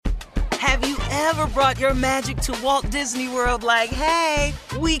Have you ever brought your magic to Walt Disney World like, hey,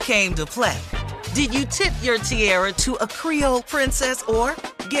 we came to play? Did you tip your tiara to a Creole princess or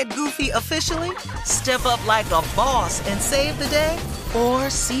get goofy officially? Step up like a boss and save the day? Or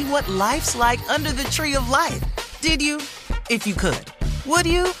see what life's like under the tree of life? Did you? If you could. Would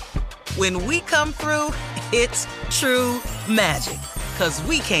you? When we come through, it's true magic. 'Cause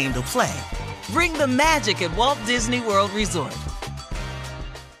we came to play. Bring the magic at Walt Disney World Resort.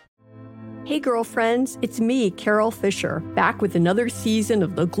 Hey girlfriends, it's me, Carol Fisher, back with another season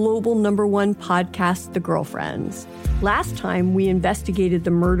of the global #1 podcast, The Girlfriends. Last time, we investigated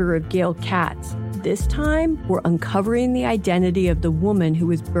the murder of Gail Katz. This time, we're uncovering the identity of the woman who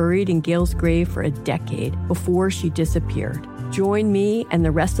was buried in Gail's grave for a decade before she disappeared. Join me and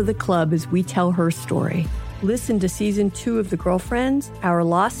the rest of the club as we tell her story. Listen to Season 2 of The Girlfriends, Our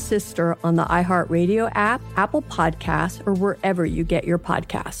Lost Sister on the iHeartRadio app, Apple Podcasts, or wherever you get your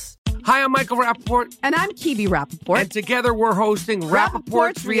podcasts. Hi, I'm Michael Rappaport. And I'm Kibi Rappaport. And together we're hosting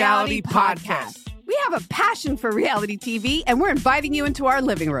Rappaport's Reality Podcast. We have a passion for reality TV, and we're inviting you into our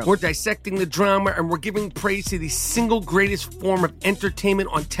living room. We're dissecting the drama, and we're giving praise to the single greatest form of entertainment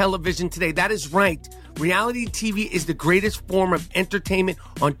on television today. That is right. Reality TV is the greatest form of entertainment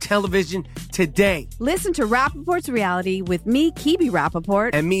on television today. Listen to Rappaport's Reality with me, Kibi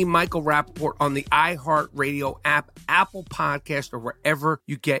Rappaport. And me, Michael Rappaport, on the iHeartRadio app, Apple Podcast, or wherever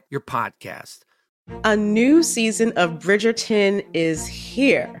you get your podcast. A new season of Bridgerton is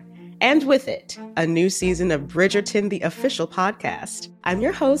here. And with it, a new season of Bridgerton, the official podcast. I'm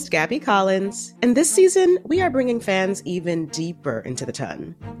your host, Gabby Collins, and this season, we are bringing fans even deeper into the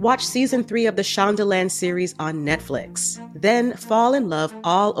ton. Watch Season 3 of the Shondaland series on Netflix. Then fall in love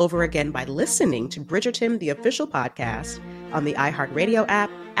all over again by listening to Bridgerton, the official podcast, on the iHeartRadio app,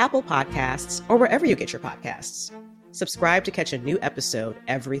 Apple Podcasts, or wherever you get your podcasts. Subscribe to catch a new episode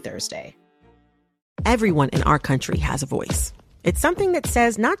every Thursday. Everyone in our country has a voice. It's something that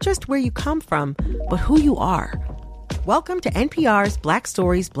says not just where you come from, but who you are. Welcome to NPR's Black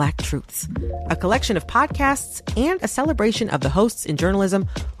Stories, Black Truths, a collection of podcasts and a celebration of the hosts in journalism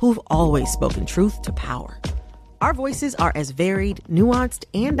who've always spoken truth to power. Our voices are as varied, nuanced,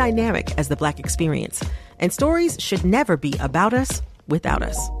 and dynamic as the Black experience, and stories should never be about us without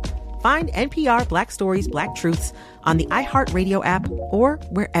us. Find NPR Black Stories, Black Truths on the iHeartRadio app or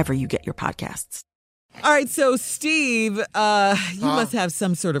wherever you get your podcasts. All right, so Steve, you must have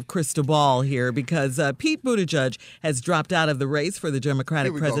some sort of crystal ball here because Pete Buttigieg has dropped out of the race for the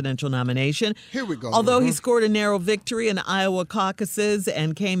Democratic presidential nomination. Here we go. Although he scored a narrow victory in Iowa caucuses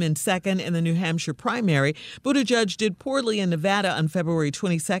and came in second in the New Hampshire primary, Buttigieg did poorly in Nevada on February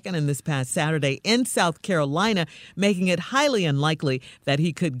 22nd and this past Saturday in South Carolina, making it highly unlikely that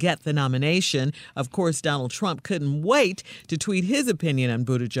he could get the nomination. Of course, Donald Trump couldn't wait to tweet his opinion on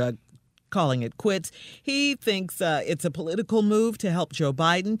Buttigieg, calling it quits. He thinks it's a political move to help Joe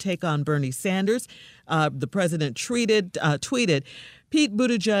Biden take on Bernie Sanders. The president tweeted, Pete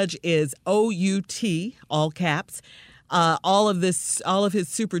Buttigieg is OUT, all caps. All of his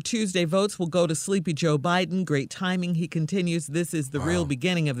Super Tuesday votes will go to sleepy Joe Biden. Great timing. He continues, this is the real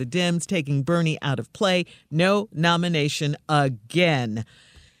beginning of the Dems taking Bernie out of play. No nomination again.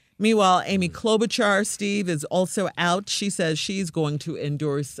 Meanwhile, Amy Klobuchar, Steve, is also out. She says she's going to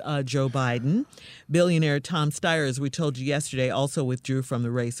endorse Joe Biden. Billionaire Tom Steyer, as we told you yesterday, also withdrew from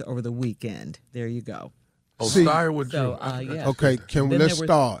the race over the weekend. There you go. Oh, Steyer withdrew. Yeah. Okay, let's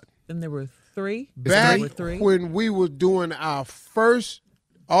start. Then there were three. Back when we were doing our first,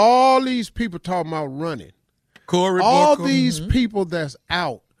 all these people talking about running. Cory all Booker. these people that's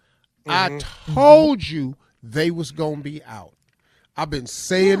out, I told you they was going to be out. I've been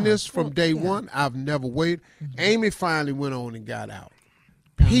saying this from day one. I've never waited. Amy finally went on and got out.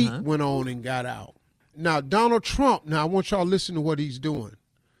 Pete went on and got out. Now, Donald Trump, I want y'all to listen to what he's doing.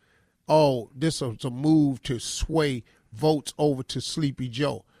 Oh, this is a move to sway votes over to Sleepy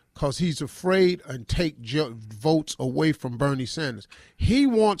Joe because he's afraid and take votes away from Bernie Sanders. He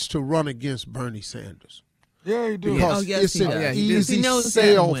wants to run against Bernie Sanders. Yeah, he does. Because it's an easy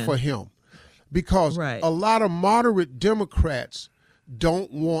sale for him. Because a lot of moderate Democrats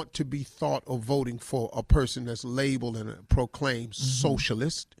don't want to be thought of voting for a person that's labeled and proclaimed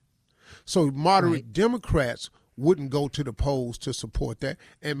socialist. So moderate Democrats wouldn't go to the polls to support that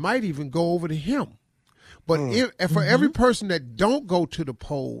and might even go over to him. But if for every person that don't go to the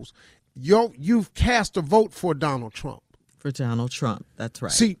polls, you've cast a vote for Donald Trump. For Donald Trump. That's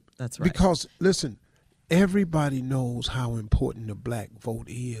right. See, that's right. Because, listen, Everybody knows how important the black vote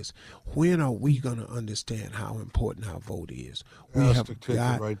is. When are we going to understand how important our vote is? We have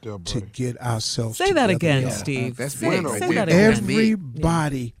got to get ourselves Say that together. again, Steve. Say that again.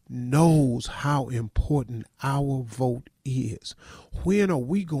 Everybody knows how important our vote is. When are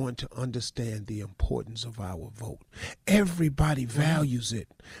we going to understand the importance of our vote? Everybody values it.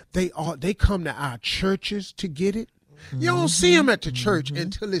 They come to our churches to get it. You don't see them at the church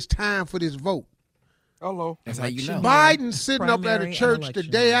until it's time for this vote. Hello. That's how you know. Biden sitting up at a church the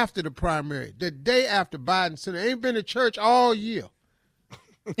day year. after the primary. The day after Biden sitting. Ain't been to church all year.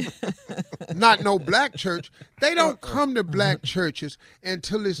 Not no black church. They don't come to black churches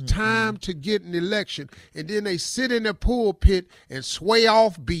until it's time to get an election. And then they sit in their pulpit and sway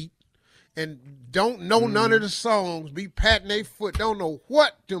off beat and don't know none of the songs, be patting their foot, don't know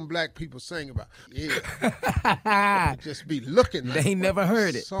what them black people sing about. Yeah. Just be looking like, they ain't never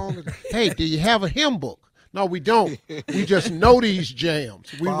heard it. Hey, do you have a hymn book? No, we don't. We just know these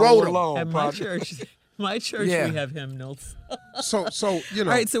jams. We wrote them. At my church, we have hymnals. So you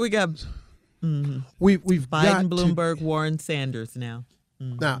know. All right, so we got we've Biden, got Bloomberg, Warren, Sanders now.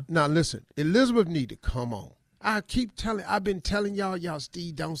 Now listen, Elizabeth need to come on. I've been telling y'all,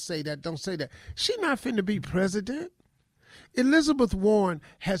 Steve, don't say that. She not finna be president. Elizabeth Warren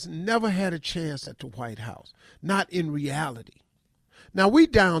has never had a chance at the White House, not in reality. Now we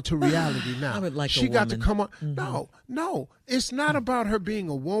down to reality now. I would like she a got woman. to come on. No, it's not about her being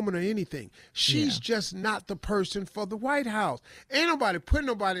a woman or anything. She's just not the person for the White House. Ain't nobody putting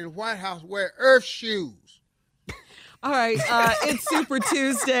nobody in the White House wear earth shoes. All right, it's Super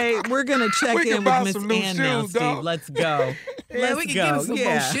Tuesday. We're going to check in with Miss Ann now, Steve. Dog. Let's go. Yeah, we can get us some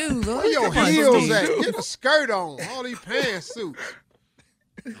more shoes. Huh? Where your heels at? Get a skirt on. All these pantsuits.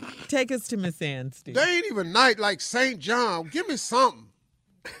 Take us to Miss Ann, Steve. They ain't even night like St. John. Give me something.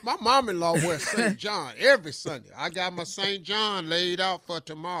 My mom-in-law wears St. John every Sunday. I got my St. John laid out for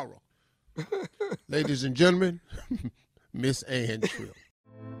tomorrow. Ladies and gentlemen, Miss Ann Tripp.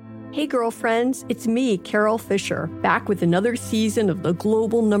 Hey girlfriends, it's me, Carol Fisher, back with another season of the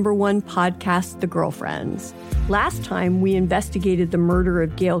global #1 podcast, The Girlfriends. Last time, we investigated the murder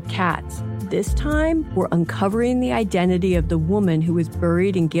of Gail Katz. This time, we're uncovering the identity of the woman who was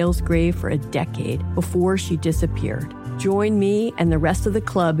buried in Gail's grave for a decade before she disappeared. Join me and the rest of the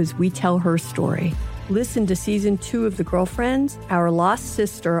club as we tell her story. Listen to Season 2 of The Girlfriends, Our Lost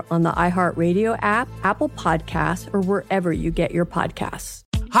Sister on the iHeartRadio app, Apple Podcasts, or wherever you get your podcasts.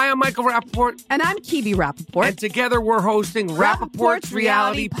 Hi, I'm Michael Rappaport. And I'm Kibi Rappaport. And together we're hosting Rappaport's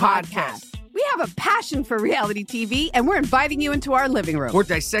Reality Podcast. We have a passion for reality TV, and we're inviting you into our living room. We're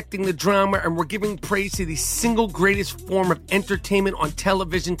dissecting the drama, and we're giving praise to the single greatest form of entertainment on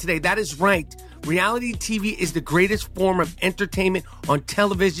television today. That is right. Reality TV is the greatest form of entertainment on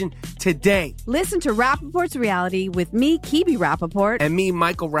television today. Listen to Rappaport's Reality with me, Kibi Rappaport. And me,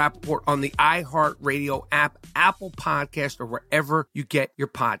 Michael Rappaport, on the iHeartRadio app, Apple Podcast, or wherever you get your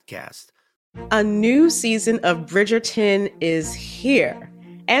podcast. A new season of Bridgerton is here.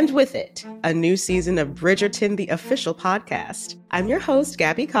 And with it, a new season of Bridgerton, the official podcast. I'm your host,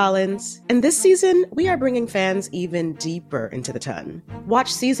 Gabby Collins, and this season, we are bringing fans even deeper into the ton. Watch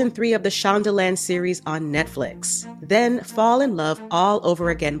Season 3 of the Shondaland series on Netflix. Then fall in love all over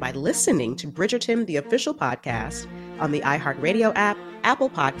again by listening to Bridgerton, the official podcast, on the iHeartRadio app, Apple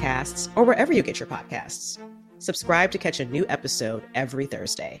Podcasts, or wherever you get your podcasts. Subscribe to catch a new episode every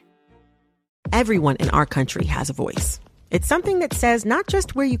Thursday. Everyone in our country has a voice. It's something that says not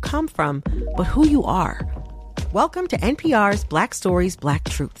just where you come from, but who you are. Welcome to NPR's Black Stories, Black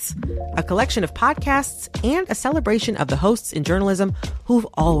Truths, a collection of podcasts and a celebration of the hosts in journalism who've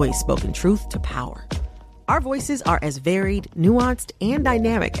always spoken truth to power. Our voices are as varied, nuanced, and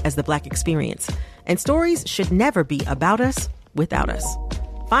dynamic as the Black experience, and stories should never be about us without us.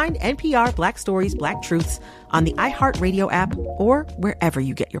 Find NPR Black Stories, Black Truths on the iHeartRadio app or wherever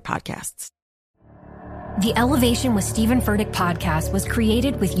you get your podcasts. The Elevation with Stephen Furtick podcast was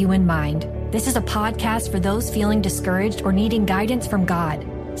created with you in mind. This is a podcast for those feeling discouraged or needing guidance from God.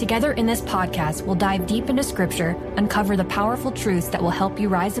 Together in this podcast, we'll dive deep into scripture, uncover the powerful truths that will help you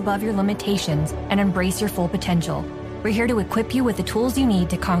rise above your limitations and embrace your full potential. We're here to equip you with the tools you need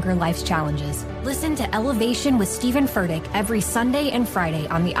to conquer life's challenges. Listen to Elevation with Stephen Furtick every Sunday and Friday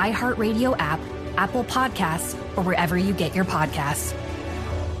on the iHeartRadio app, Apple Podcasts, or wherever you get your podcasts.